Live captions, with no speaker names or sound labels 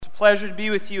pleasure to be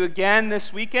with you again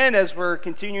this weekend as we're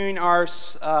continuing our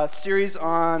series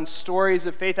on stories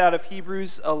of faith out of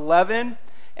Hebrews 11.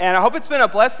 And I hope it's been a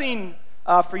blessing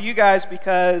for you guys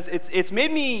because it's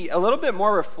made me a little bit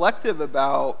more reflective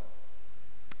about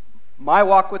my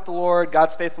walk with the Lord,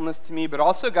 God's faithfulness to me, but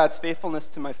also God's faithfulness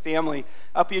to my family.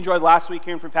 I hope you enjoyed last week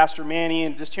hearing from Pastor Manny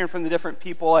and just hearing from the different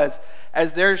people as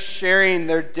they're sharing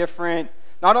their different,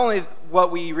 not only what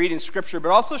we read in Scripture, but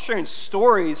also sharing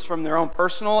stories from their own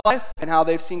personal life and how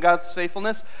they've seen God's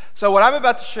faithfulness. So what I'm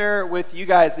about to share with you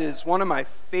guys is one of my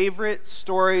favorite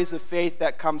stories of faith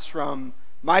that comes from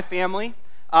my family.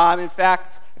 In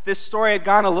fact, if this story had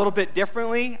gone a little bit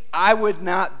differently, I would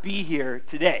not be here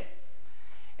today.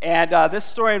 And this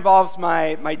story involves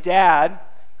my dad,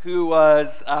 who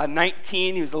was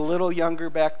 19. He was a little younger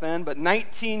back then, but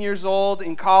 19 years old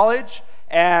in college.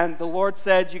 And the Lord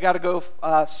said, you got to go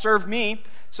serve me.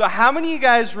 So how many of you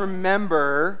guys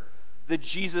remember the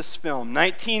Jesus film,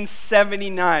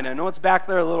 1979? I know it's back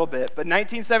there a little bit, but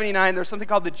 1979, there's something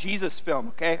called the Jesus film,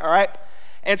 okay? All right?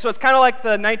 And so it's kind of like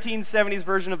the 1970s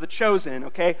version of The Chosen,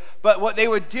 okay? But what they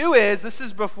would do is, this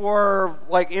is before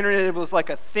like internet was like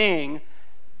a thing,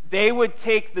 they would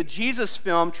take the Jesus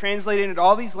film, translate it into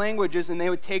all these languages, and they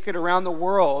would take it around the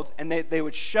world, and they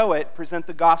would show it, present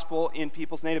the gospel in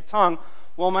people's native tongue.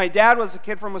 Well, my dad was a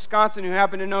kid from Wisconsin who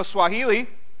happened to know Swahili,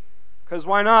 because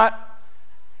why not?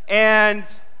 And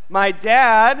my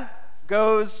dad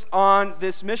goes on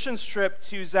this missions trip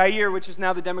to Zaire, which is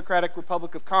now the Democratic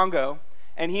Republic of Congo,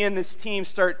 and he and this team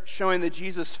start showing the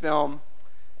Jesus film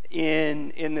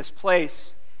in this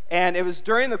place. And it was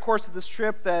during the course of this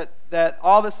trip that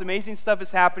all this amazing stuff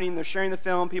is happening. They're sharing the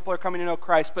film. People are coming to know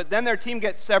Christ. But then their team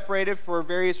gets separated for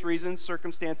various reasons,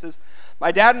 circumstances.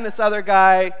 My dad and this other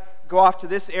guy go off to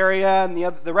this area, and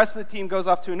the rest of the team goes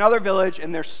off to another village,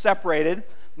 and they're separated.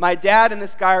 My dad and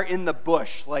this guy are in the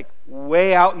bush, like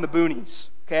way out in the boonies,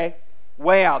 okay?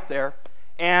 Way out there.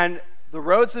 And the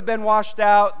roads have been washed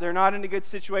out. They're not in a good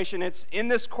situation. It's in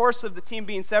this course of the team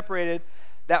being separated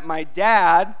that my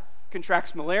dad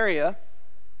contracts malaria,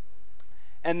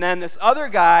 and then this other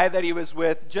guy that he was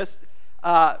with just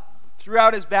threw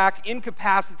out his back,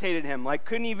 incapacitated him,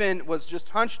 like was just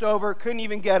hunched over, couldn't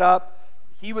even get up.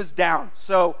 He was down.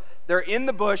 So they're in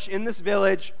the bush, in this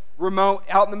village, remote,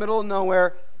 out in the middle of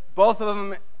nowhere. Both of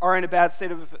them are in a bad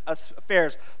state of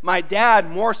affairs. My dad,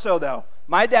 more so though,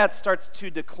 my dad starts to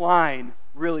decline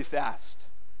really fast.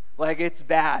 Like it's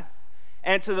bad.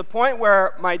 And to the point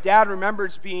where my dad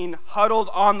remembers being huddled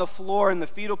on the floor in the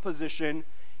fetal position,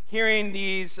 hearing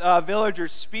these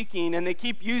villagers speaking, and they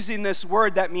keep using this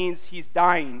word that means he's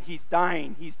dying, he's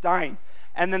dying, he's dying.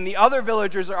 And then the other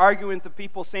villagers are arguing with the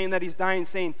people saying that he's dying,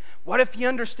 saying, what if he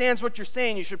understands what you're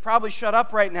saying? You should probably shut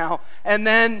up right now. And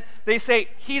then they say,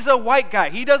 he's a white guy.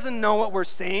 He doesn't know what we're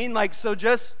saying. Like, so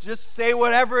just say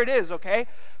whatever it is, okay?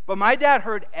 But my dad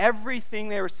heard everything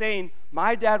they were saying.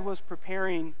 My dad was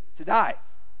preparing to die.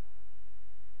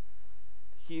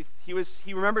 He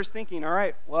remembers thinking, all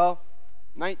right, well,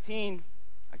 19,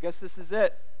 I guess this is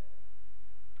it.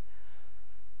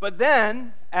 But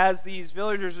then, as these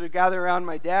villagers are gathered around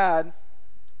my dad,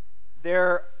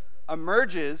 there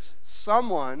emerges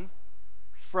someone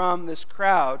from this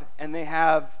crowd, and they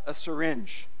have a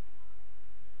syringe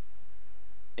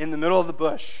in the middle of the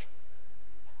bush.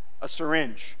 A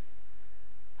syringe.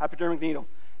 Hypodermic needle.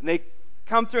 And they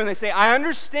come through and they say, I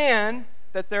understand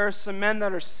that there are some men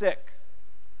that are sick.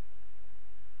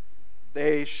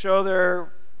 They show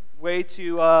their way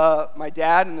to my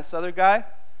dad and this other guy.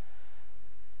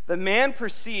 The man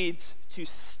proceeds to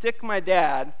stick my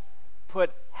dad,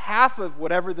 put half of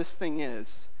whatever this thing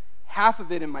is, half of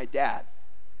it in my dad,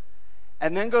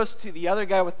 and then goes to the other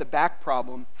guy with the back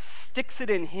problem, sticks it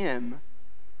in him.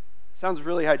 Sounds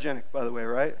really hygienic, by the way,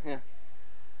 right? Yeah.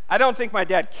 I don't think my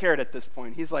dad cared at this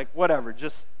point. He's like, whatever,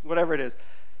 just whatever it is.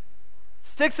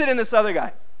 Sticks it in this other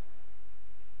guy.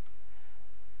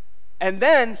 And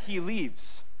then he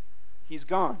leaves. He's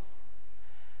gone.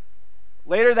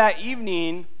 Later that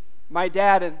evening, my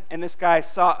dad and this guy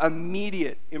saw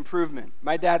immediate improvement.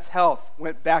 My dad's health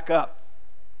went back up.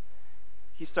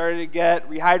 He started to get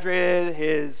rehydrated,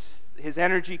 his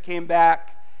energy came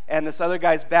back, and this other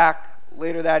guy's back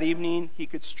later that evening. He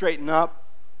could straighten up.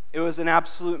 It was an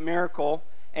absolute miracle.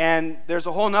 And there's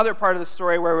a whole other part of the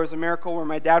story where it was a miracle where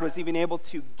my dad was even able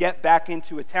to get back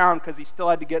into a town because he still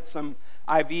had to get some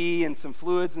IV and some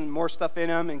fluids and more stuff in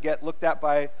him and get looked at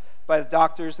by the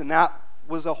doctors, and that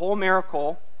was a whole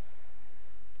miracle.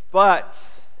 But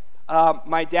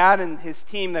my dad and his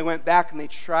team, they went back and they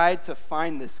tried to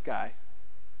find this guy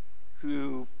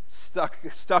who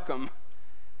stuck him.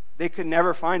 They could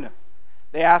never find him.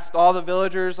 They asked all the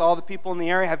villagers, all the people in the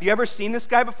area, have you ever seen this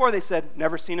guy before? They said,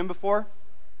 never seen him before.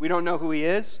 We don't know who he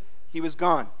is. He was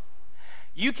gone.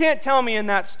 You can't tell me in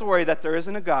that story that there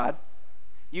isn't a God.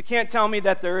 You can't tell me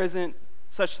that there isn't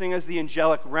such thing as the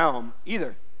angelic realm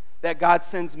either, that God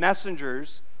sends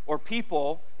messengers or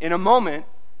people in a moment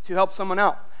to help someone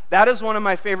out. That is one of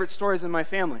my favorite stories in my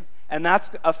family. And that's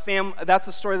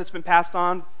a story that's been passed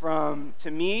on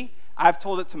to me. I've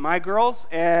told it to my girls,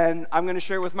 and I'm going to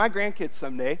share it with my grandkids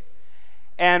someday.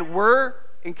 And we're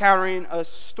encountering a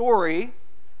story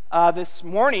this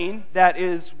morning that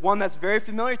is one that's very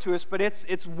familiar to us, but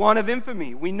it's one of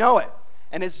infamy. We know it.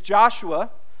 And it's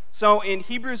Joshua. So in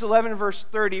Hebrews 11, verse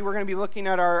 30, we're going to be looking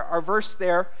at our verse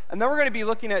there. And then we're going to be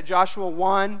looking at Joshua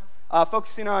 1,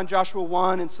 focusing on Joshua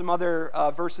 1 and some other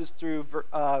verses through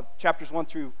chapters 1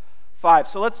 through 5.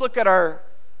 So let's look at our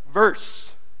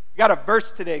verse. We got a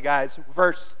verse today, guys.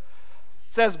 Verse.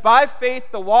 It says, by faith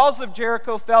the walls of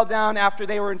Jericho fell down after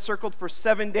they were encircled for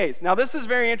 7 days. Now this is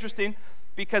very interesting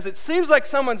because it seems like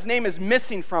someone's name is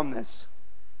missing from this.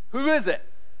 Who is it?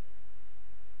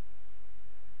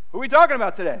 Who are we talking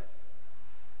about today?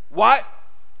 What?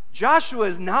 Joshua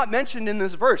is not mentioned in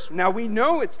this verse. Now we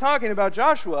know it's talking about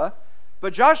Joshua,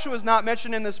 but Joshua is not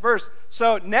mentioned in this verse.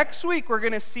 So next week we're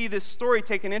going to see this story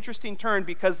take an interesting turn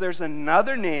because there's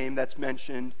another name that's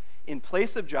mentioned in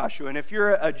place of Joshua. And if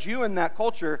you're a Jew in that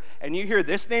culture and you hear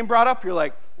this name brought up, you're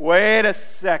like, wait a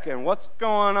second, what's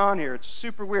going on here? It's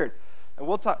super weird. And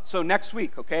we'll talk. So next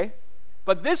week, okay?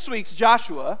 But this week's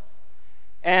Joshua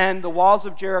and the walls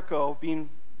of Jericho being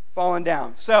fallen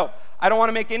down. So I don't want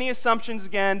to make any assumptions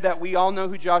again that we all know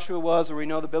who Joshua was or we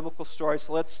know the biblical story.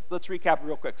 So let's recap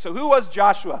real quick. So who was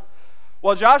Joshua?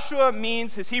 Well, Joshua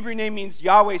means, his Hebrew name means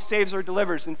Yahweh saves or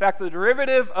delivers. In fact, the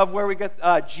derivative of where we get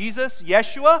Jesus,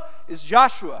 Yeshua, is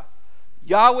Joshua.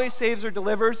 Yahweh saves or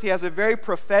delivers. He has a very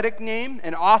prophetic name,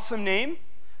 an awesome name.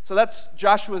 So that's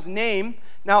Joshua's name.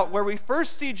 Now, where we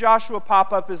first see Joshua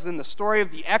pop up is in the story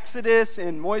of the Exodus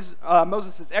and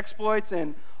Moses' exploits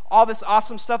and all this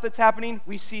awesome stuff that's happening.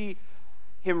 We see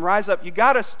him rise up. You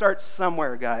got to start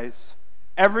somewhere, guys.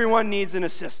 Everyone needs an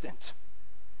assistant.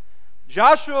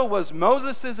 Joshua was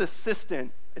Moses'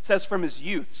 assistant, it says, from his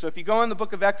youth. So if you go in the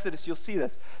book of Exodus, you'll see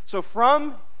this. So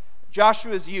from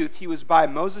Joshua's youth, he was by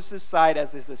Moses' side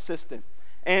as his assistant.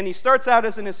 And he starts out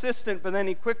as an assistant, but then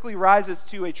he quickly rises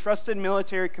to a trusted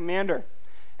military commander.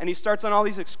 And he starts on all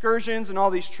these excursions and all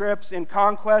these trips and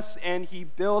conquests, and he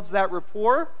builds that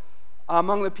rapport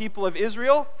among the people of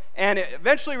Israel. And it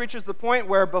eventually reaches the point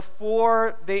where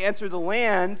before they enter the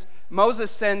land,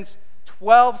 Moses sends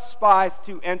 12 spies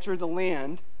to enter the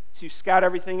land to scout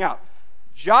everything out.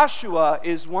 Joshua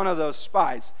is one of those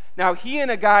spies. Now, he and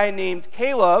a guy named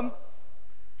Caleb,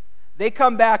 they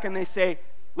come back and they say,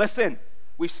 listen,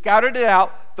 we've scouted it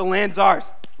out. The land's ours.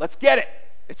 Let's get it.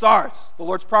 It's ours. The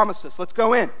Lord's promised us. Let's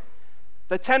go in.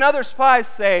 The 10 other spies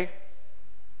say,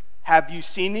 have you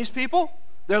seen these people?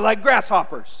 They're like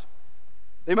grasshoppers.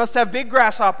 They must have big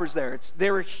grasshoppers there.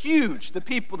 They were huge, the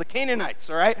people, the Canaanites,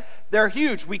 all right? They're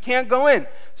huge. We can't go in.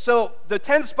 So the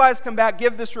 10 spies come back,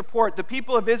 give this report. The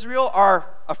people of Israel are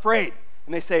afraid.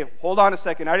 And they say, hold on a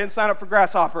second. I didn't sign up for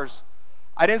grasshoppers.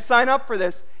 I didn't sign up for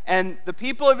this. And the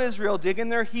people of Israel dig in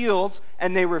their heels,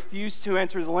 and they refuse to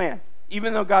enter the land.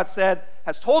 Even though God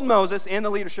has told Moses and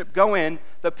the leadership, go in,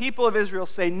 the people of Israel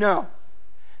say no.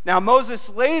 Now Moses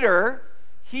later,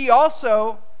 he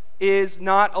also is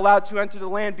not allowed to enter the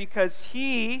land because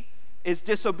he is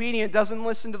disobedient, doesn't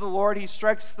listen to the Lord. He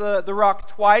strikes the rock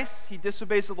twice. He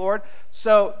disobeys the Lord.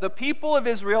 So the people of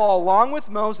Israel, along with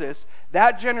Moses,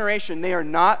 that generation, they are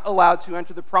not allowed to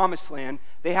enter the promised land.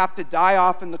 They have to die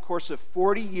off in the course of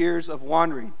 40 years of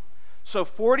wandering. So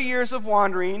 40 years of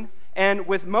wandering, and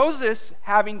with Moses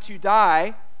having to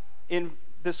die in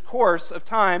this course of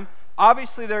time,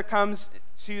 obviously there comes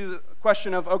to the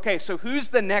question of, okay, so who's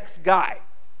the next guy?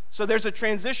 So there's a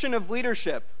transition of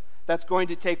leadership that's going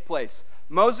to take place.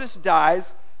 Moses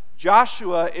dies.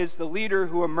 Joshua is the leader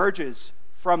who emerges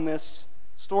from this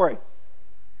story.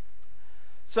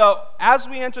 So as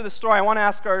we enter the story, I want to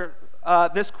ask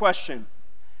this question.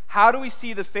 How do we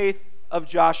see the faith of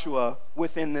Joshua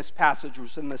within this passage,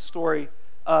 within the story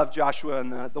of Joshua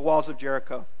and the walls of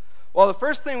Jericho? Well, the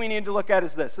first thing we need to look at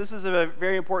is this. This is a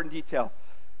very important detail.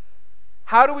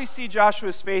 How do we see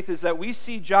Joshua's faith is that we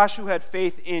see Joshua had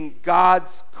faith in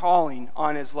God's calling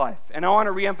on his life. And I want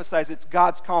to reemphasize, it's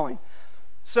God's calling.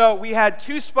 So we had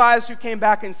 2 spies who came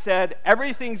back and said,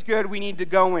 everything's good, we need to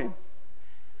go in.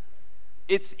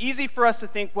 it's easy for us to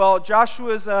think, well,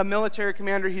 Joshua's a military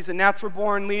commander, he's a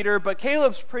natural-born leader, but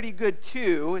Caleb's pretty good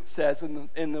too, it says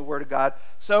in the Word of God.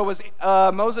 So was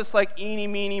Moses like eeny,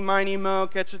 meeny, miny, mo,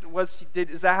 catch it?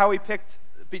 Is that how he picked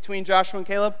between Joshua and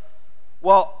Caleb?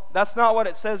 Well, that's not what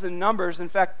it says in Numbers. In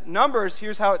fact, Numbers,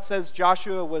 here's how it says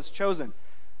Joshua was chosen.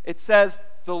 It says,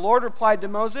 the Lord replied to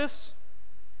Moses,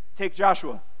 take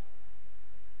Joshua.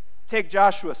 Take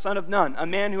Joshua, son of Nun, a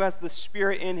man who has the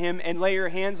Spirit in him, and lay your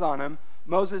hands on him.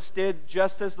 Moses did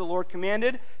just as the Lord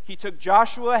commanded. He took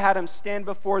Joshua, had him stand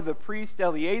before the priest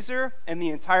Eleazar and the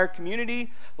entire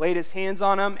community, laid his hands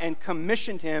on him, and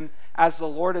commissioned him as the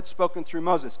Lord had spoken through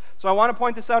Moses. So I want to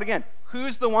point this out again.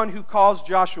 Who's the one who calls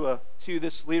Joshua to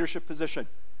this leadership position?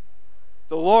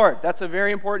 The Lord. That's a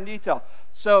very important detail.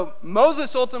 So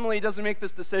Moses ultimately doesn't make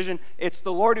this decision. It's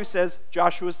the Lord who says,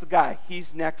 Joshua's the guy.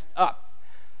 He's next up.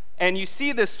 And you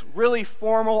see this really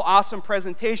formal, awesome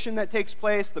presentation that takes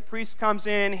place. The priest comes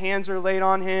in, hands are laid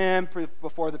on him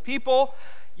before the people.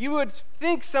 You would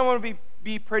think someone would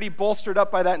be pretty bolstered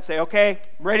up by that and say, okay,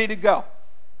 I'm ready to go.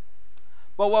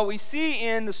 But what we see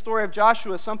in the story of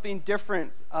Joshua, something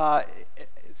different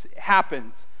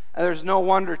happens. And there's no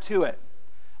wonder to it.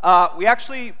 We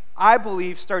actually, I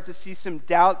believe, start to see some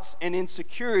doubts and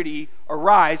insecurity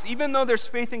arise. Even though there's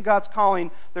faith in God's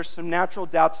calling, there's some natural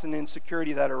doubts and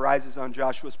insecurity that arises on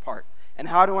Joshua's part. And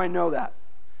how do I know that?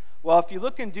 Well, if you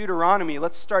look in Deuteronomy,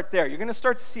 let's start there. You're going to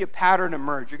start to see a pattern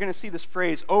emerge. You're going to see this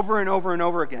phrase over and over and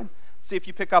over again. Let's see if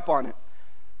you pick up on it.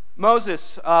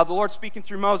 Moses, the Lord speaking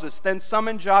through Moses, then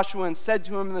summoned Joshua and said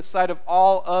to him in the sight of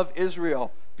all of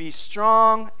Israel, be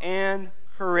strong and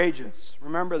courageous.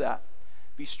 Remember that.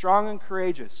 Be strong and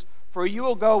courageous, for you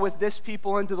will go with this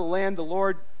people into the land the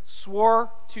Lord swore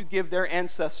to give their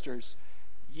ancestors.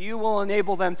 You will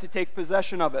enable them to take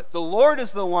possession of it. The Lord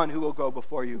is the one who will go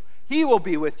before you. He will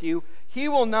be with you. He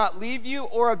will not leave you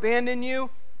or abandon you.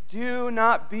 Do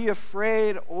not be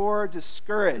afraid or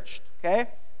discouraged. Okay?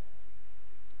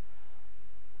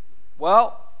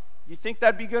 Well, you think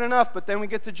that'd be good enough, but then we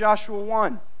get to Joshua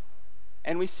 1,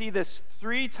 and we see this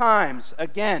 3 times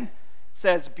again. It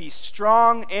says, be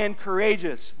strong and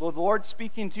courageous. The Lord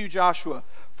speaking to Joshua.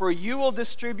 For you will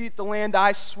distribute the land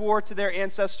I swore to their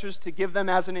ancestors to give them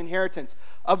as an inheritance.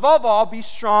 Above all, be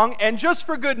strong and just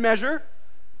for good measure,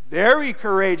 very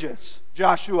courageous,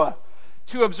 Joshua,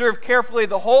 to observe carefully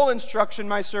the whole instruction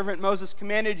my servant Moses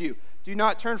commanded you. Do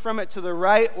not turn from it to the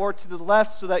right or to the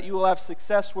left so that you will have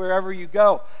success wherever you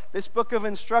go. This book of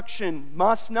instruction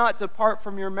must not depart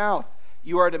from your mouth.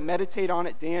 You are to meditate on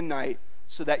it day and night,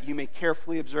 so that you may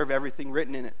carefully observe everything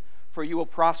written in it. For you will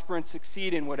prosper and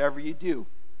succeed in whatever you do.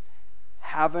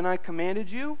 Haven't I commanded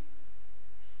you?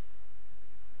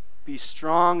 Be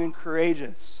strong and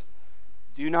courageous.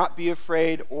 Do not be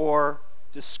afraid or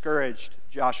discouraged,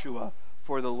 Joshua,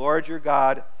 for the Lord your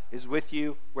God is with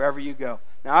you wherever you go.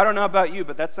 Now, I don't know about you,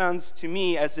 but that sounds to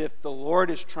me as if the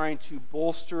Lord is trying to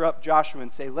bolster up Joshua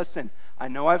and say, listen, I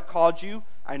know I've called you,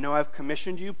 I know I've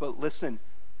commissioned you, but listen,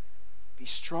 be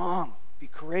strong. Be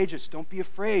courageous. Don't be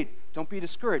afraid. Don't be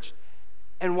discouraged.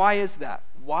 And why is that?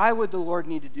 Why would the Lord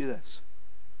need to do this?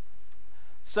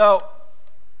 So,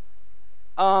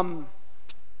 I've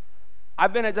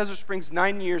been at Desert Springs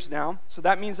 9 years now, so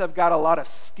that means I've got a lot of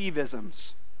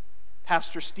Steve-isms,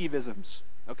 Pastor Steve-isms,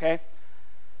 okay?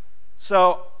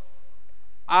 So,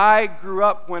 I grew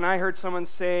up when I heard someone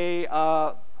say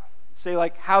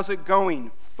like, how's it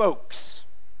going, folks,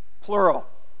 plural.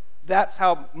 That's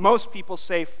how most people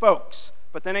say folks.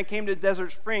 But then I came to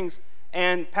Desert Springs,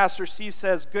 and Pastor Steve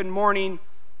says, good morning,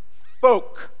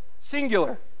 folk,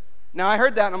 singular. Now, I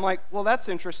heard that, and I'm like, well, that's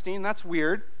interesting. That's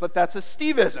weird, but that's a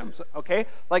Steve-ism, okay?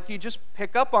 Like, you just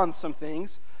pick up on some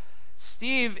things.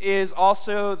 Steve is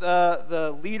also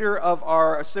the leader of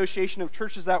our association of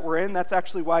churches that we're in. That's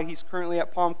actually why he's currently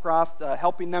at Palmcroft,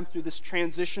 helping them through this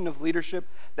transition of leadership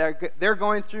that they're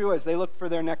going through as they look for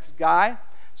their next guy.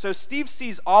 So Steve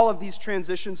sees all of these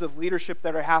transitions of leadership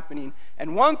that are happening.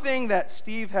 And one thing that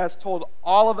Steve has told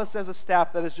all of us as a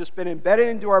staff that has just been embedded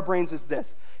into our brains is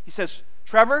this. He says,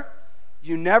 Trevor,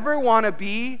 you never want to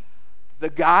be the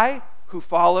guy who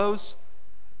follows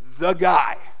the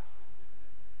guy.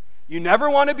 You never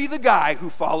want to be the guy who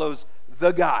follows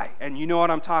the guy. And you know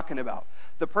what I'm talking about.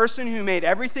 The person who made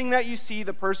everything that you see,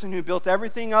 the person who built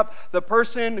everything up, the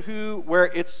person who,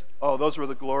 where it's, oh, those were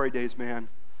the glory days, man.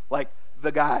 Like,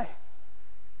 the guy.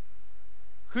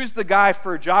 Who's the guy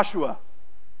for Joshua?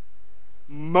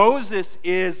 Moses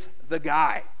is the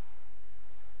guy.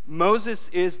 Moses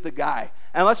is the guy.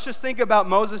 And let's just think about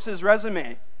Moses'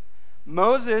 resume.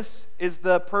 Moses is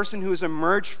the person who has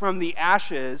emerged from the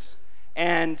ashes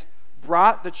and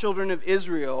brought the children of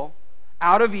Israel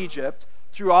out of Egypt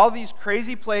through all these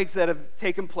crazy plagues that have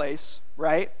taken place,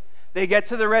 right? They get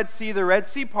to the Red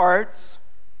Sea parts,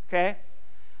 okay?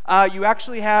 You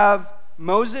actually have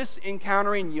Moses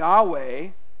encountering Yahweh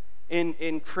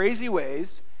in crazy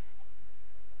ways.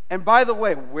 And by the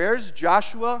way, where's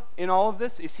Joshua in all of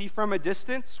this? Is he from a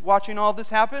distance watching all of this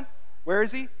happen? Where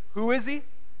is he? Who is he?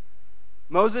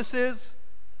 Moses'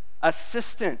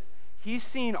 assistant. He's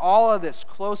seeing all of this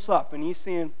close up, and he's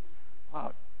seeing,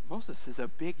 wow, Moses is a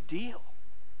big deal.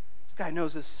 This guy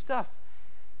knows his stuff.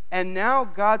 And now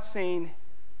God's saying,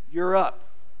 you're up.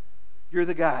 You're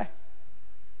the guy.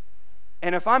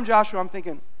 And if I'm Joshua, I'm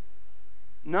thinking,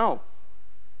 no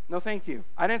thank you.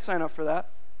 I didn't sign up for that.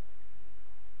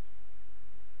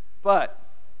 But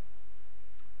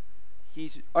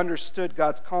he understood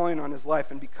God's calling on his life,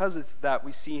 and because of that,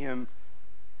 we see him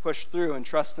push through and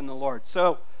trust in the Lord.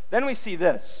 So then we see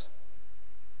this.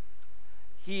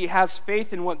 He has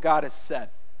faith in what God has said.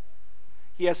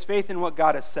 He has faith in what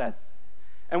God has said.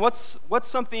 And what's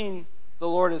something the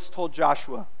Lord has told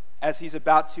Joshua as he's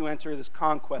about to enter this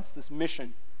conquest, this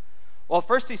mission? Well,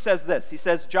 first he says this. He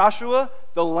says, Joshua,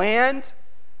 the land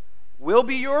will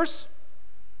be yours.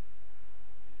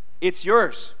 It's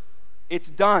yours. It's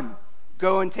done.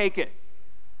 Go and take it.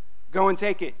 Go and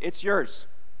take it. It's yours.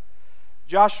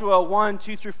 Joshua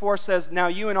 1:2-4 says, now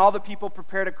you and all the people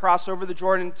prepare to cross over the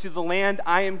Jordan to the land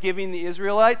I am giving the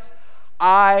Israelites.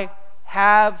 I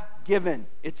have given.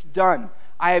 It's done.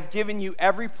 I have given you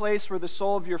every place where the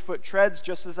sole of your foot treads,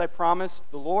 just as I promised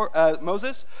the Lord,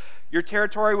 Moses. Your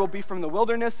territory will be from the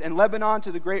wilderness and Lebanon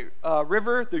to the great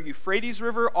river, the Euphrates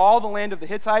River, all the land of the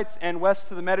Hittites, and west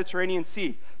to the Mediterranean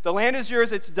Sea. The land is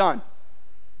yours, it's done.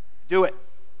 Do it.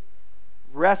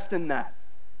 Rest in that,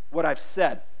 what I've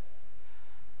said.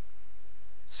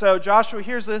 So Joshua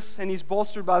hears this, and he's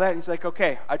bolstered by that, and he's like,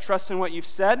 okay, I trust in what you've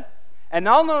said. And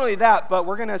not only that, but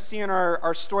we're going to see in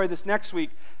our story this next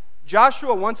week,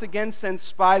 Joshua once again sends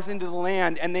spies into the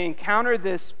land, and they encounter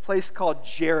this place called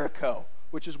Jericho,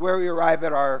 which is where we arrive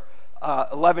at our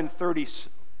 11:30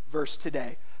 verse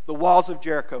today, the walls of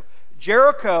Jericho.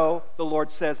 Jericho, the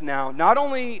Lord says now, not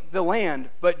only the land,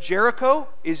 but Jericho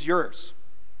is yours.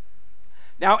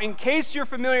 Now, in case your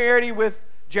familiarity with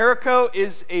Jericho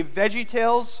is a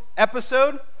VeggieTales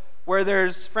episode where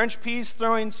there's French peas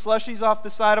throwing slushies off the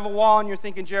side of a wall and you're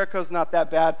thinking Jericho's not that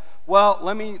bad, well,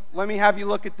 let me have you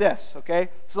look at this, okay?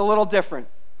 It's a little different.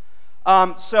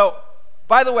 So,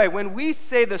 by the way, when we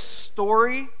say the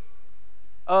story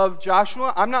of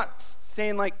Joshua, I'm not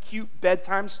saying like cute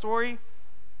bedtime story.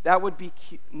 That would be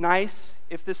nice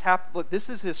if this happened. Look, this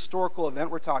is a historical event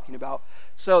we're talking about.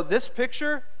 So this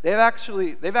picture, they've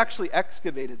actually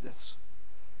excavated this.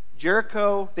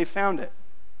 Jericho, they found it.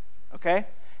 Okay?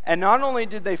 And not only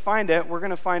did they find it, we're going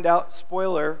to find out,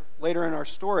 spoiler, later in our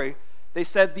story, they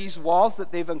said these walls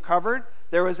that they've uncovered,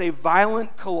 there was a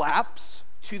violent collapse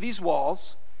to these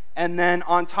walls, and then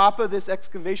on top of this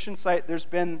excavation site, there's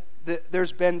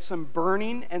been some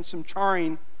burning and some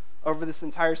charring over this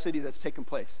entire city that's taken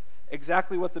place.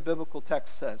 Exactly what the biblical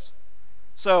text says.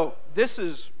 So this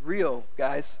is real,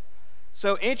 guys.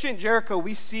 So ancient Jericho,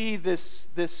 we see this.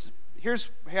 Here's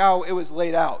how it was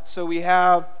laid out. So we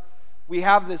have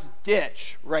this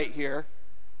ditch right here,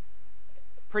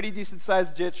 pretty decent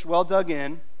sized ditch, well dug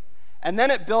in, and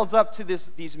then it builds up to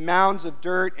these mounds of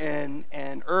dirt and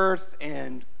earth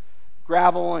and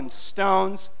gravel and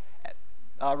stones,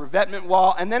 revetment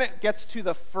wall, and then it gets to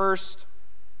the first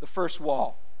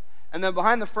wall. And then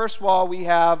behind the first wall, we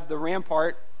have the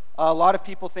rampart. A lot of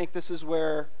people think this is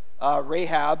where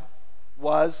Rahab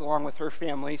was, along with her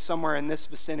family, somewhere in this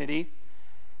vicinity.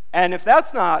 And if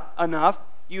that's not enough,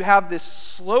 you have this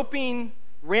sloping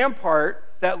rampart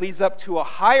that leads up to a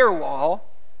higher wall,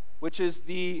 which is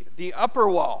the upper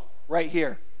wall right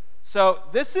here. So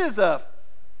this is a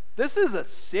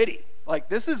city. Like,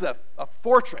 this is a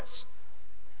fortress.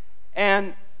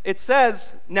 And it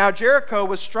says, now Jericho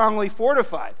was strongly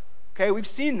fortified. Okay, we've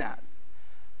seen that.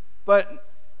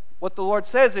 But what the Lord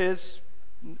says is,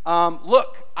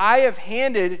 look, I have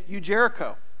handed you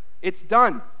Jericho. It's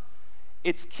done.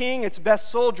 Its king, its best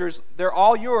soldiers, they're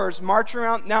all yours. March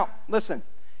around. Now, listen,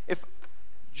 if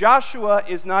Joshua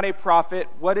is not a prophet,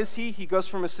 what is he? He goes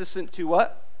from assistant to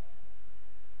what?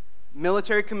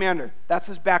 Military commander. That's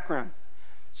his background.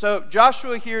 So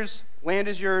Joshua hears, land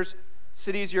is yours,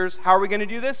 city is yours. How are we going to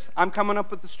do this? I'm coming up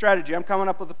with the strategy. I'm coming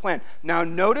up with a plan. Now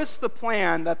notice the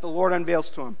plan that the Lord unveils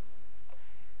to him.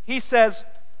 He says,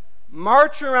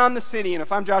 march around the city. And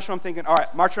if I'm Joshua, I'm thinking, all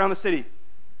right, march around the city.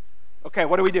 Okay,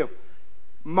 what do we do?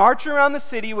 March around the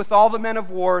city with all the men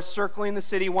of war circling the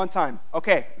city one time.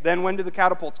 Okay, then when do the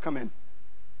catapults come in?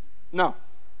 No.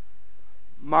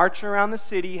 march around the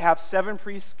city, have 7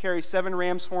 priests carry 7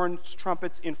 ram's horns,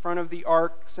 trumpets in front of the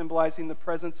ark, symbolizing the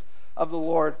presence of the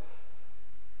Lord.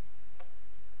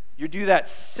 You do that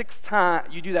 6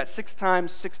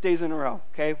 times, 6 days in a row,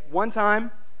 okay? One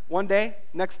time, one day,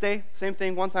 next day, same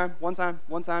thing, one time.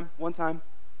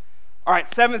 All right,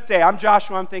 7th day, I'm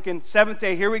Joshua, I'm thinking, 7th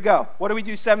day, here we go. What do we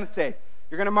do 7th day?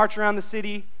 You're going to march around the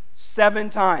city 7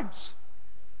 times,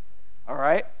 all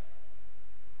right?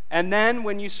 And then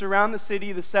when you surround the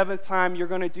city the 7th time, you're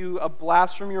going to do a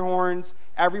blast from your horns.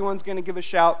 Everyone's going to give a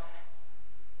shout.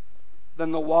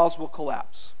 Then the walls will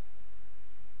collapse.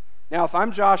 Now, if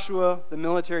I'm Joshua, the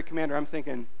military commander, I'm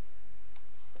thinking,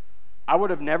 I would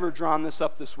have never drawn this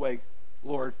up this way,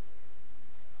 Lord.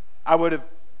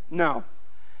 No.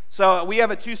 So we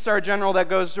have a 2-star general that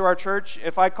goes to our church.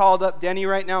 If I called up Denny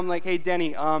right now, I'm like, hey,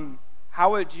 Denny,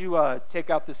 how would you take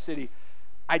out this city?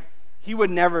 He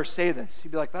would never say this.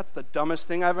 He'd be like, that's the dumbest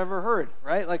thing I've ever heard,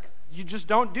 right? Like, you just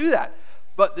don't do that.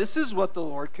 But this is what the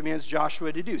Lord commands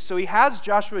Joshua to do. So he has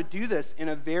Joshua do this in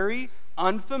a very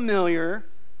unfamiliar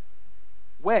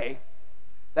way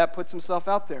that puts himself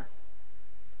out there.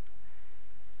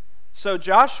 So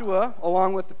Joshua,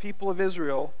 along with the people of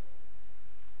Israel,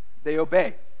 they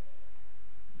obey.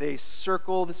 They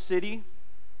circle the city.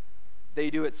 They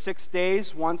do it 6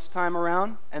 days, once time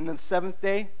around, and then the 7th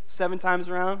day, 7 times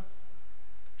around.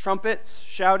 Trumpets,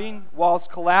 shouting, walls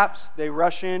collapse, they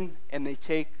rush in, and they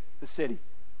take the city.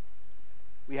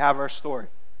 We have our story.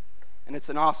 And it's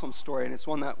an awesome story, and it's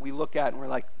one that we look at and we're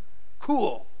like,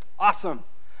 cool, awesome.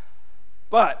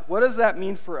 But what does that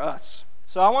mean for us?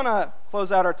 So I want to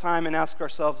close out our time and ask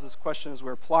ourselves this question as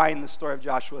we're applying the story of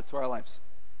Joshua to our lives.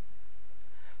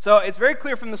 So it's very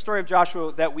clear from the story of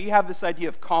Joshua that we have this idea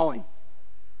of calling.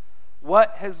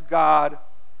 What has God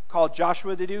called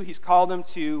Joshua to do? He's called him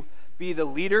to be the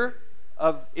leader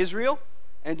of Israel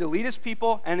and to lead his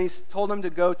people, and he's told him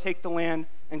to go take the land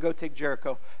and go take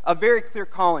Jericho. A very clear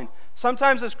calling.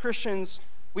 Sometimes as Christians,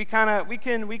 we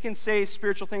can say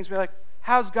spiritual things. We're like,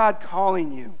 how's God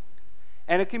calling you?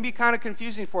 And it can be kind of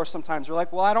confusing for us sometimes. We're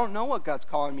like, well, I don't know what God's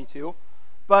calling me to.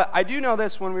 But I do know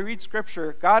this, when we read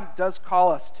Scripture, God does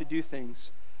call us to do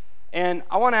things. And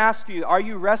I want to ask you, are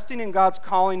you resting in God's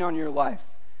calling on your life?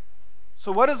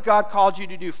 So what has God called you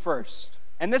to do first?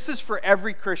 And this is for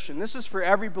every Christian. This is for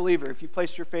every believer if you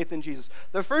placed your faith in Jesus.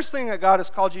 The first thing that God has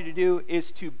called you to do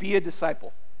is to be a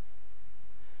disciple.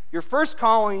 Your first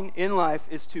calling in life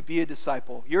is to be a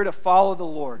disciple. You're to follow the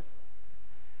Lord.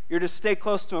 You're to stay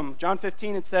close to Him. John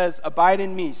 15, it says, abide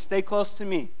in me, stay close to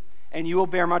me, and you will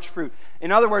bear much fruit.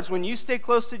 In other words, when you stay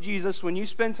close to Jesus, when you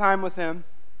spend time with Him,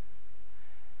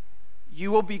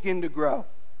 you will begin to grow.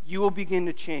 You will begin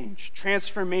to change.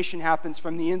 Transformation happens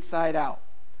from the inside out.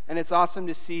 And it's awesome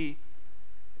to see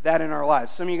that in our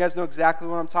lives. Some of you guys know exactly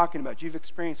what I'm talking about. You've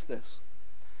experienced this.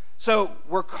 So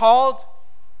we're called,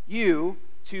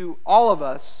 all of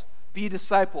us, be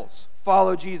disciples.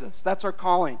 Follow Jesus. That's our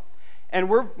calling. And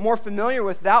we're more familiar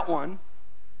with that one.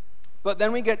 But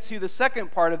then we get to the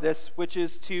second part of this, which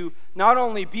is to not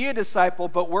only be a disciple,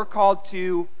 but we're called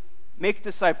to make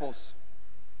disciples.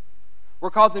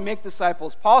 We're called to make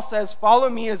disciples. Paul says, follow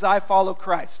me as I follow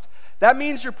Christ. That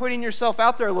means you're putting yourself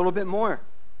out there a little bit more.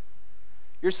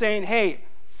 You're saying, hey,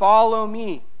 follow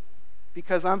me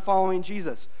because I'm following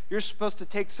Jesus. You're supposed to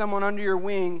take someone under your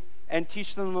wing and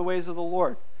teach them the ways of the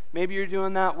Lord. Maybe you're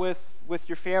doing that with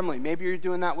your family. Maybe you're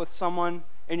doing that with someone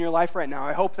in your life right now.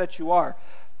 I hope that you are.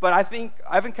 But I think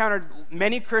I've encountered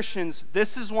many Christians,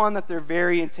 this is one that they're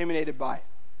very intimidated by.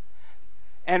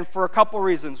 And for a couple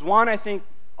reasons. One, I think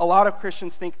a lot of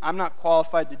Christians think, I'm not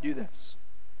qualified to do this.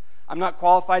 I'm not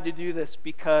qualified to do this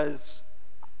because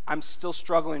I'm still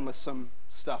struggling with some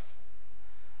stuff.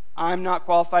 I'm not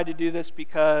qualified to do this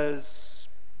because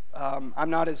I'm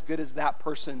not as good as that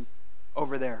person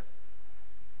over there.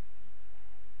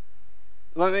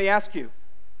 Let me ask you,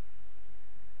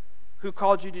 who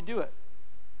called you to do it?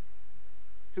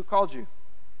 Who called you?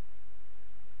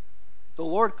 The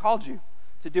Lord called you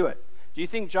to do it. Do you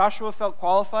think Joshua felt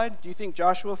qualified? Do you think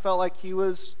Joshua felt like he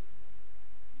was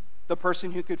the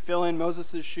person who could fill in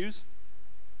Moses' shoes?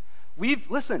 We've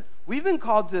been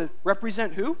called to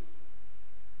represent who?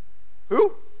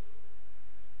 Who?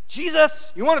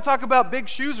 Jesus. You want to talk about big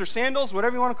shoes or sandals,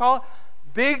 whatever you want to call it?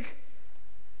 Big,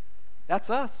 that's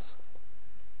us.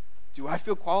 Do I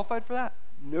feel qualified for that?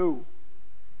 No.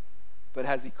 But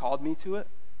has He called me to it?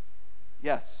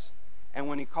 Yes. And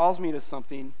when He calls me to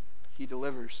something, He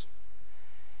delivers.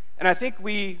 And I think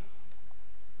we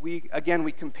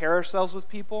compare ourselves with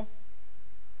people.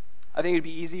 I think it'd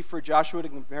be easy for Joshua to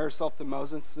compare himself to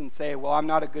Moses and say, well, I'm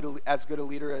not as good a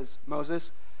leader as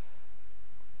Moses.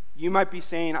 You might be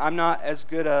saying, I'm not as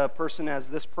good a person as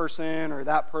this person or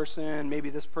that person, maybe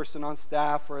this person on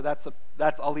staff, or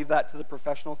I'll leave that to the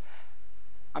professionals.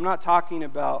 I'm not talking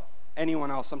about anyone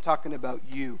else. I'm talking about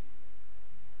you.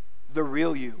 The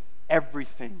real you.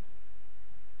 Everything.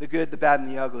 The good, the bad, and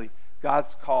the ugly.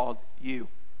 God's called you.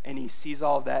 And he sees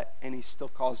all of that, and he still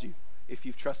calls you if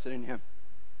you've trusted in him.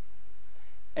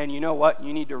 And you know what?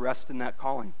 You need to rest in that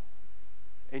calling.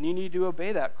 And you need to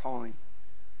obey that calling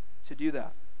to do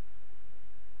that.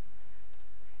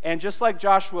 And just like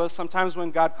Joshua, sometimes when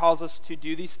God calls us to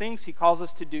do these things, he calls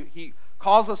us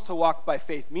to walk by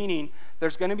faith, meaning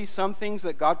there's going to be some things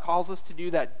that God calls us to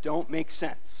do that don't make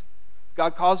sense.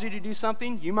 God calls you to do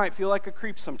something, you might feel like a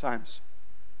creep sometimes.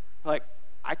 Like,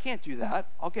 I can't do that.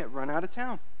 I'll get run out of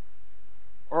town.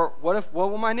 Or what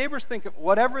will my neighbors think of?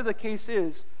 Whatever the case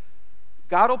is,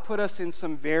 God will put us in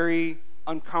some very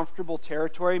uncomfortable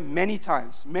territory many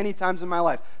times in my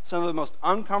life. Some of the most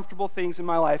uncomfortable things in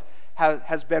my life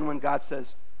has been when God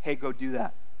says, hey, go do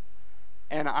that.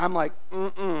 And I'm like,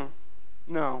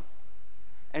 no.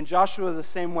 And Joshua the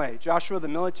same way. Joshua, the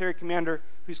military commander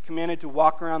who's commanded to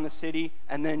walk around the city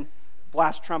and then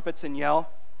blast trumpets and yell,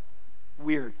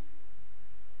 weird.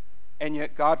 And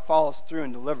yet God follows through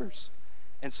and delivers.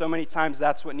 And so many times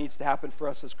that's what needs to happen for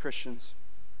us as Christians.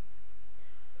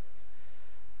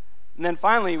 And then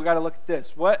finally, we've got to look at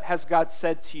this. What has God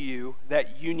said to you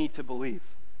that you need to believe?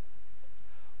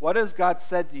 What has God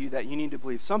said to you that you need to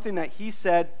believe? Something that he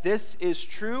said, this is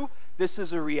true, this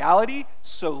is a reality,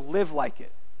 so live like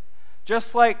it.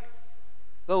 Just like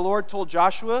the Lord told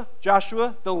Joshua,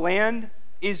 the land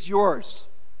is yours.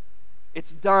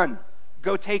 It's done.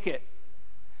 Go take it.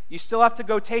 You still have to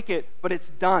go take it, but it's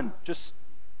done. Just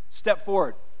step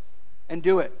forward and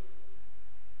do it.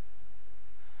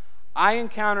 I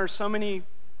encounter so many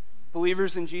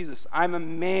believers in Jesus. I'm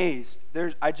amazed.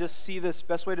 I just see this,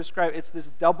 best way to describe it, it's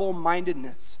this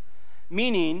double-mindedness.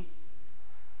 Meaning,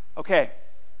 okay,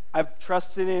 I've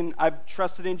trusted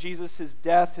in Jesus, his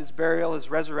death, his burial, his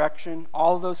resurrection,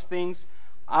 all of those things.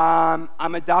 I'm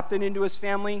adopted into his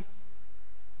family,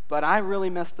 but I really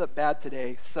messed up bad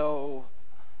today, so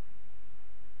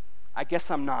I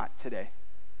guess I'm not today.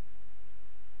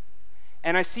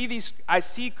 And I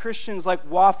see Christians like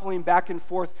waffling back and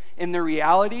forth in the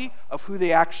reality of who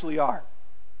they actually are.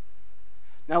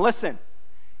 Now listen,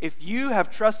 if you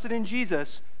have trusted in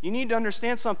Jesus, you need to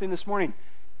understand something this morning.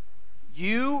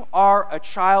 You are a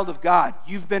child of God.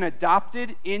 You've been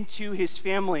adopted into his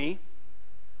family.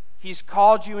 He's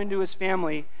called you into his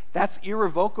family. That's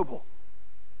irrevocable.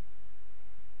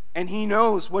 And he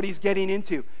knows what he's getting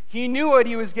into. He knew what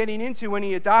he was getting into when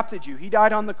he adopted you. He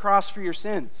died on the cross for your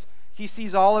sins. He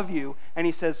sees all of you, and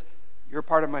he says, you're a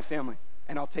part of my family,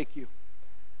 and I'll take you.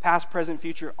 Past, present,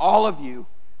 future, all of you.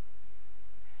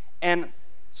 And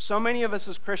so many of us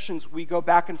as Christians, we go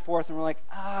back and forth, and we're like,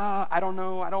 I don't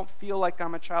know, I don't feel like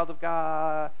I'm a child of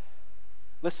God.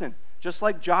 Listen, just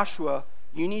like Joshua,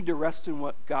 you need to rest in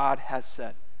what God has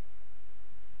said.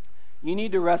 You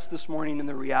need to rest this morning in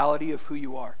the reality of who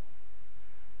you are.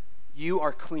 You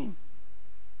are clean.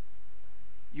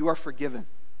 You are forgiven.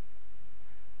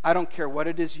 I don't care what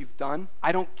it is you've done.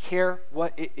 I don't care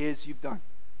what it is you've done.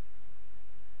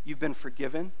 You've been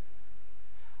forgiven.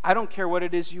 I don't care what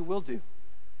it is you will do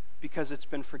because it's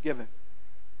been forgiven.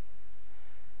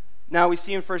 Now we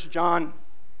see in 1 John,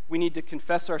 we need to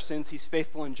confess our sins. He's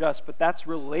faithful and just, but that's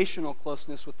relational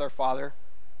closeness with our Father.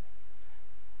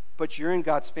 But you're in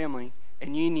God's family,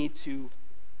 and you need to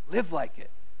live like it.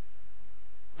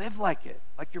 Live like it,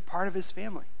 like you're part of his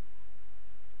family.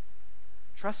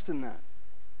 Trust in that.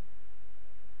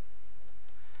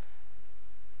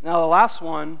 Now, the last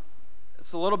one,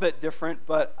 it's a little bit different,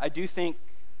 but I do think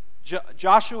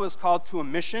Joshua was called to a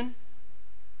mission.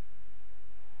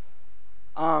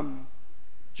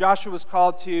 Joshua was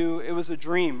called to, it was a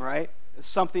dream, right? It's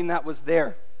something that was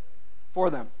there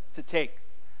for them to take.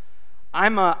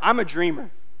 I'm a dreamer.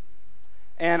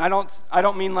 And I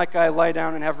don't mean like I lie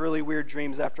down and have really weird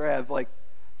dreams after I have like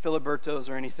Filibertos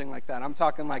or anything like that. I'm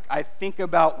talking like I think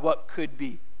about what could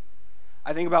be.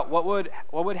 I think about what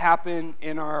would happen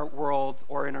in our world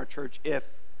or in our church if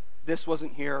this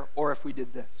wasn't here or if we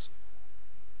did this.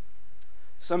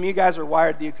 Some of you guys are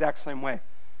wired the exact same way.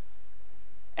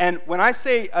 And when I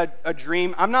say a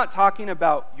dream, I'm not talking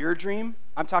about your dream.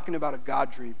 I'm talking about a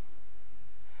God dream.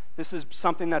 This is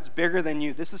something that's bigger than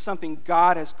you. This is something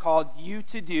God has called you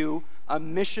to do, a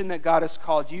mission that God has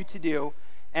called you to do.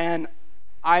 And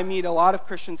I meet a lot of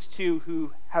Christians too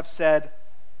who have said,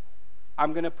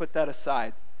 I'm going to put that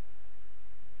aside.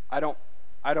 I don't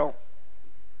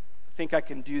think I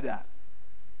can do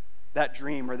that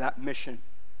dream or that mission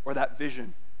or that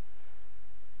vision.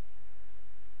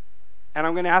 And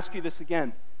I'm going to ask you this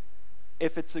again.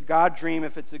 If it's a God dream,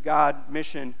 if it's a God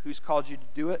mission, who's called you to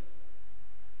do it?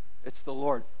 It's the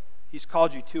Lord. He's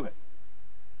called you to it.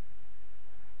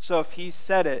 So if he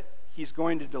said it, he's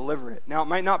going to deliver it. Now, it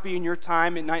might not be in your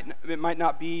time. It might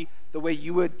not be the way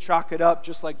you would chalk it up,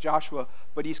 just like Joshua,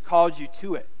 but he's called you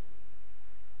to it.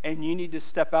 And you need to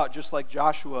step out just like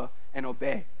Joshua and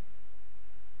obey.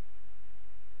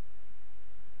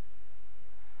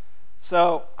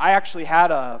 So I actually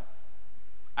had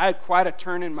quite a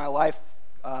turn in my life,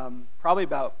 probably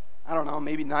about,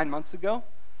 maybe 9 months ago.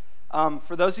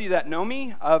 For those of you that know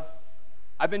me,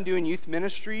 I've been doing youth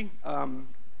ministry,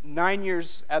 9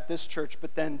 years at this church,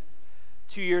 but then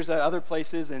 2 years at other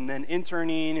places, and then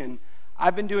interning, and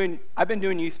I've been doing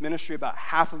youth ministry about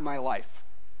half of my life.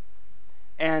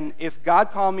 And if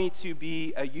God called me to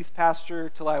be a youth pastor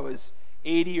till I was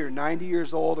 80 or 90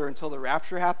 years old, or until the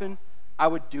rapture happened, I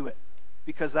would do it,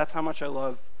 because that's how much I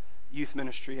love youth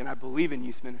ministry, and I believe in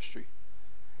youth ministry.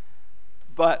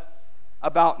 But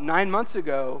about 9 months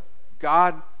ago,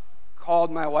 God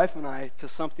called my wife and I to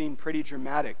something pretty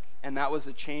dramatic, and that was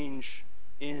a change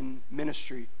in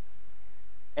ministry.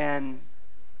 And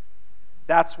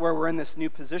that's where we're in this new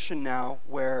position now,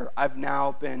 where I've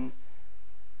now been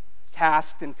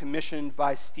tasked and commissioned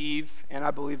by Steve, and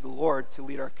I believe the Lord, to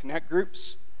lead our Connect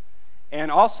groups. And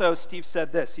also, Steve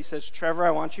said this. He says, Trevor,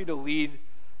 I want you to lead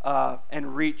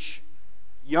and reach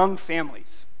young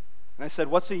families. And I said,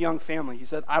 what's a young family? He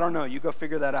said, I don't know. You go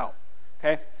figure that out.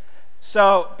 Okay?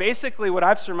 So basically what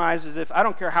I've surmised is, I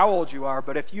don't care how old you are,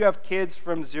 but if you have kids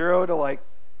from 0 to like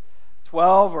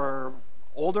 12 or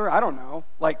older, I don't know.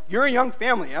 Like, you're a young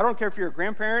family. I don't care if you're a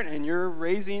grandparent and you're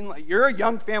raising, you're a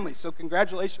young family. So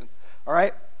congratulations. All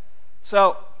right?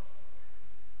 So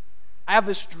I have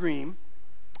this dream.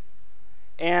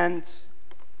 And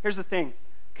here's the thing.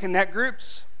 Connect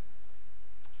groups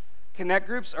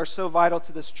are so vital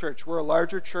to this church. We're a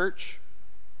larger church,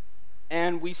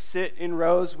 and we sit in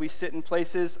rows, we sit in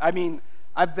places. I mean,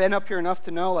 I've been up here enough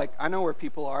to know, I know where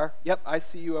people are. Yep, I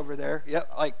see you over there.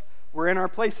 Yep, we're in our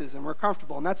places, and we're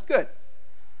comfortable, and that's good.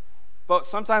 But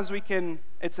sometimes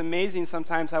it's amazing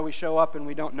sometimes how we show up and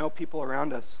we don't know people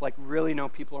around us, really know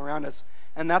people around us.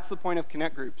 And that's the point of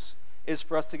Connect groups, is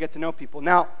for us to get to know people.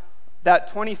 Now,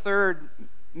 that 23rd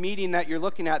meeting that you're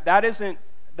looking at, that isn't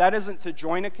to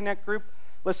join a Connect group.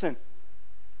 Listen,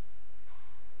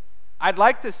 I'd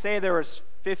like to say there was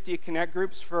 50 Connect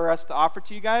groups for us to offer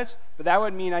to you guys, but that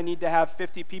would mean I need to have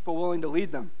 50 people willing to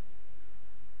lead them.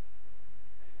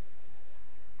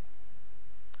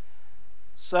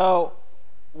 So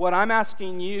what I'm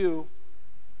asking you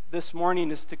this morning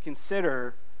is to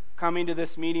consider coming to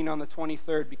this meeting on the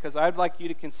 23rd, because I'd like you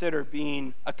to consider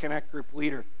being a Connect group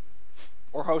leader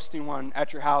or hosting one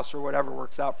at your house or whatever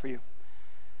works out for you.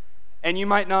 And you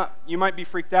might be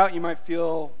freaked out, you might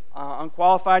feel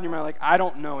unqualified, you might I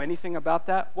don't know anything about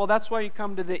that. Well, that's why you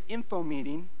come to the info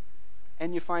meeting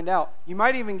and you find out. You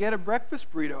might even get a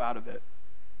breakfast burrito out of it.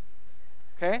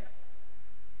 Okay?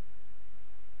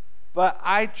 But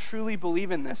I truly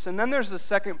believe in this. And then there's the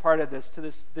second part of this, to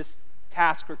this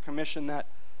task or commission that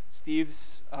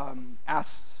Steve's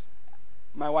asked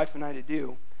my wife and I to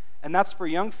do. And that's for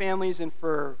young families and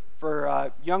for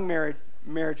young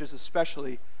marriages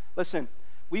especially. Listen,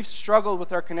 we've struggled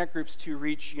with our Connect groups to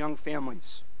reach young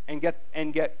families and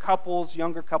get couples,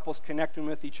 younger couples, connecting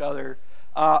with each other.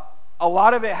 A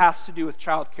lot of it has to do with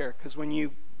childcare, because when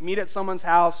you meet at someone's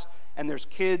house and there's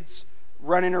kids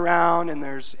running around and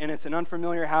it's an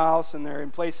unfamiliar house and they're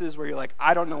in places where you're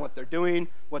I don't know what they're doing,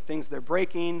 what things they're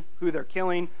breaking, who they're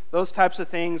killing, those types of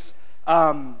things.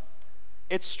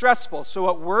 It's stressful. So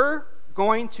what we're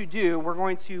going to do, we're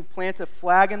going to plant a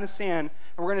flag in the sand,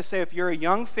 and we're going to say, if you're a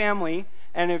young family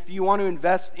and if you want to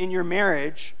invest in your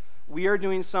marriage, we are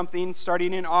doing something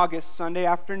starting in August, Sunday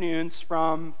afternoons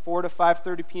from 4 to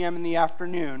 5:30 p.m. in the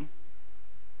afternoon.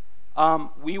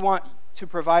 We want to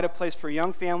provide a place for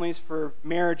young families, for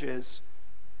marriages,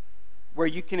 where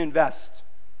you can invest.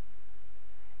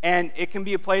 And it can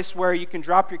be a place where you can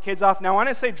drop your kids off. Now, when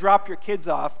I say drop your kids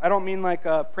off, I don't mean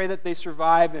pray that they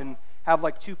survive and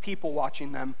have 2 people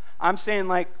watching them. I'm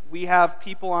saying we have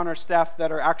people on our staff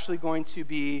that are actually going to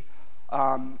be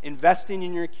investing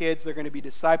in your kids. They're going to be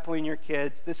discipling your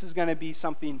kids. This is going to be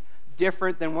something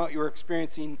different than what you're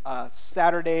experiencing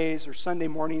Saturdays or Sunday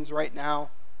mornings right now.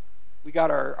 We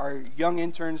got our young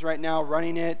interns right now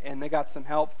running it, and they got some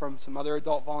help from some other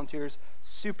adult volunteers.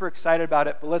 Super excited about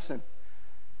it. But listen,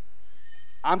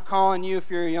 I'm calling you, if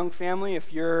you're a young family,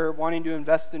 if you're wanting to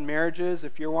invest in marriages,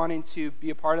 if you're wanting to be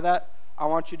a part of that, I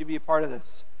want you to be a part of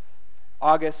this.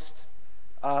 August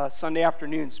Sunday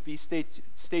afternoons.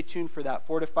 Stay tuned for that,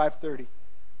 4 to 5:30.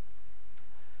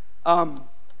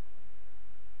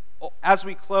 As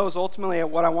we close, ultimately,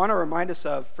 what I want to remind us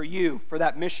of for you, for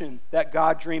that mission, that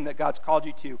God dream that God's called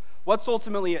you to, what's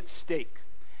ultimately at stake?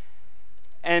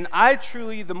 And I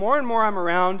truly, the more and more I'm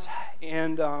around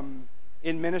and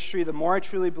in ministry, the more I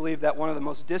truly believe that one of the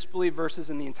most disbelieved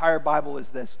verses in the entire Bible is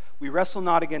this: we wrestle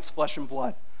not against flesh and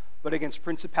blood, but against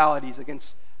principalities,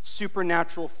 against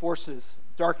supernatural forces,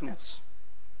 darkness.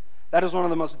 That is one of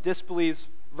the most disbelieved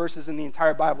verses in the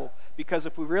entire Bible, because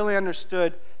if we really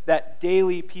understood that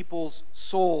daily people's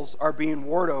souls are being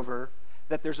warred over,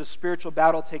 that there's a spiritual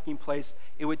battle taking place,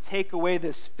 it would take away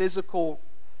this physical.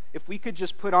 If we could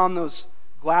just put on those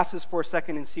glasses for a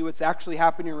second and see what's actually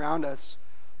happening around us,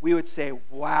 we would say,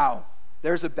 wow,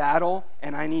 there's a battle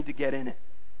and I need to get in it.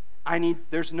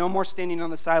 There's no more standing on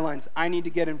the sidelines. I need to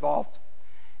get involved.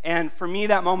 And for me,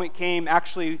 that moment came,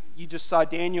 actually, you just saw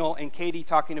Daniel and Katie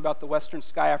talking about the Western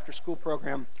Sky After School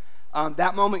program.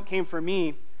 That moment came for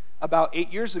me about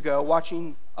 8 years ago,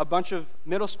 watching a bunch of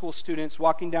middle school students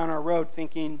walking down our road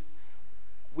thinking,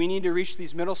 we need to reach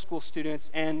these middle school students.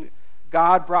 And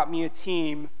God brought me a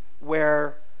team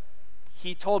where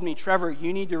he told me, Trevor,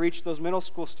 you need to reach those middle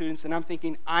school students. And I'm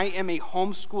thinking, I am a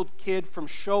homeschooled kid from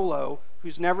Show Low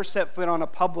who's never set foot on a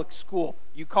public school.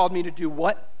 You called me to do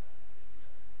what?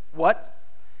 What?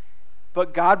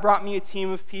 But God brought me a team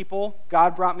of people.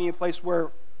 God brought me a place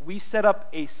where we set up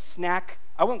a snack,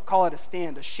 I won't call it a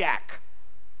stand, a shack,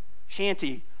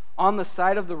 shanty, on the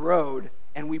side of the road,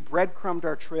 and we breadcrumbed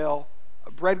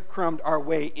our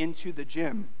way into the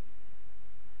gym.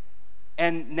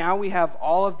 And now we have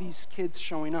all of these kids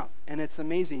showing up, and it's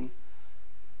amazing.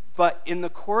 But in the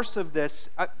course of this,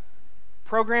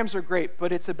 programs are great,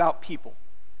 but it's about people.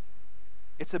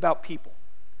 It's about people.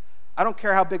 I don't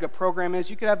care how big a program is.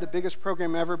 You could have the biggest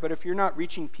program ever, but if you're not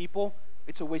reaching people,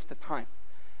 it's a waste of time.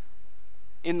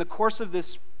 In the course of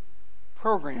this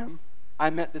program, I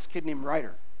met this kid named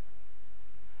Ryder.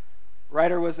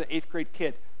 Ryder was an 8th grade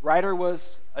kid. Ryder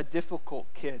was a difficult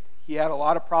kid. He had a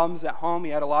lot of problems at home.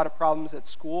 He had a lot of problems at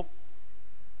school.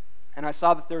 And I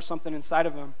saw that there was something inside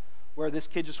of him where this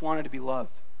kid just wanted to be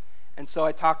loved. And so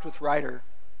I talked with Ryder.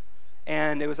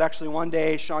 And it was actually one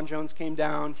day, Sean Jones came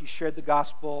down. He shared the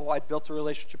gospel. I built a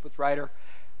relationship with Ryder.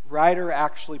 Ryder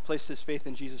actually placed his faith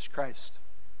in Jesus Christ,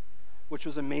 which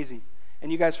was amazing.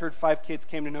 And you guys heard 5 kids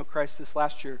came to know Christ this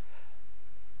last year.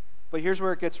 But here's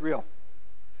where it gets real.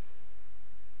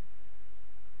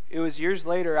 It was years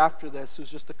later after this, it was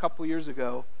just a couple years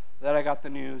ago, that I got the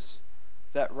news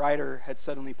that Ryder had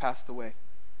suddenly passed away.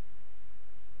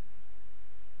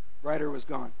 Ryder was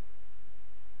gone.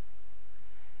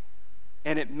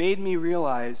 And it made me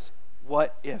realize,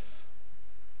 what if?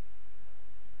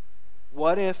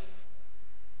 What if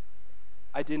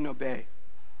I didn't obey?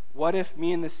 What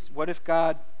if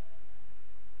God,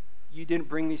 you didn't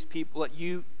bring these people,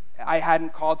 I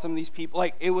hadn't called some of these people.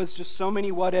 Like, it was just so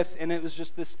many what ifs, and it was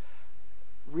just this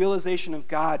realization of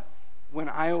God, when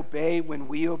I obey, when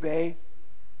we obey,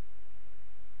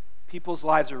 people's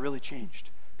lives are really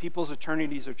changed. People's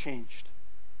eternities are changed.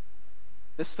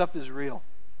 This stuff is real.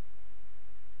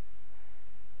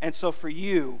 And so for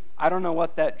you, I don't know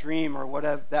what that dream or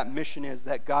whatever that mission is,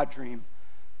 that God dream,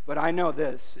 but I know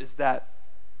this, is that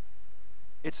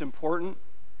it's important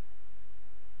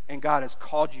and God has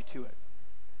called you to it.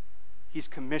 He's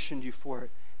commissioned you for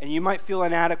it. And you might feel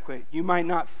inadequate. You might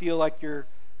not feel like you're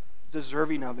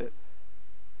deserving of it.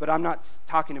 But I'm not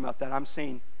talking about that. I'm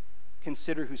saying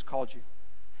consider who's called you.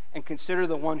 And consider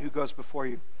the one who goes before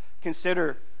you.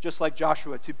 Consider, just like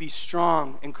Joshua, to be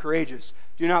strong and courageous.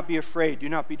 Do not be afraid. Do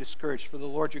not be discouraged, for the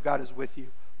Lord your God is with you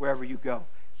wherever you go.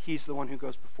 He's the one who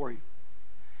goes before you.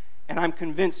 And I'm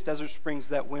convinced, Desert Springs,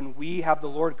 that when we have the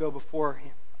Lord go before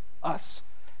us,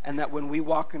 and that when we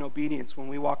walk in obedience, when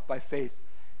we walk by faith,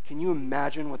 can you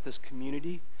imagine what this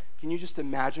community, can you just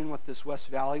imagine what this West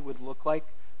Valley would look like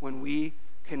when we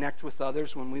connect with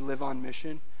others, when we live on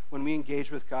mission, when we engage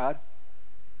with God?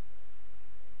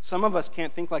 Some of us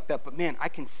can't think like that, but man, I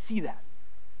can see that.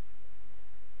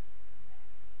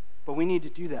 But we need to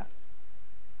do that.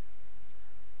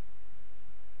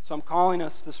 So I'm calling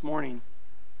us this morning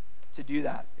to do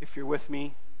that. If you're with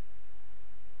me,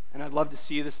 and I'd love to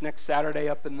see you this next Saturday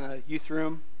up in the youth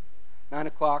room, 9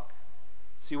 o'clock.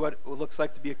 See what it looks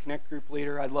like to be a Connect group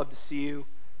leader. I'd love to see you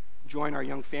join our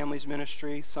Young Families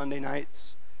Ministry Sunday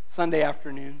nights, Sunday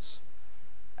afternoons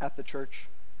at the church.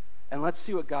 And let's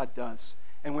see what God does.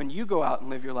 And when you go out and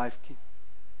live your life,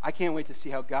 I can't wait to see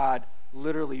how God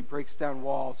literally breaks down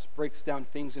walls, breaks down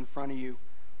things in front of you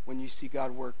when you see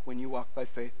God work, when you walk by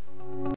faith.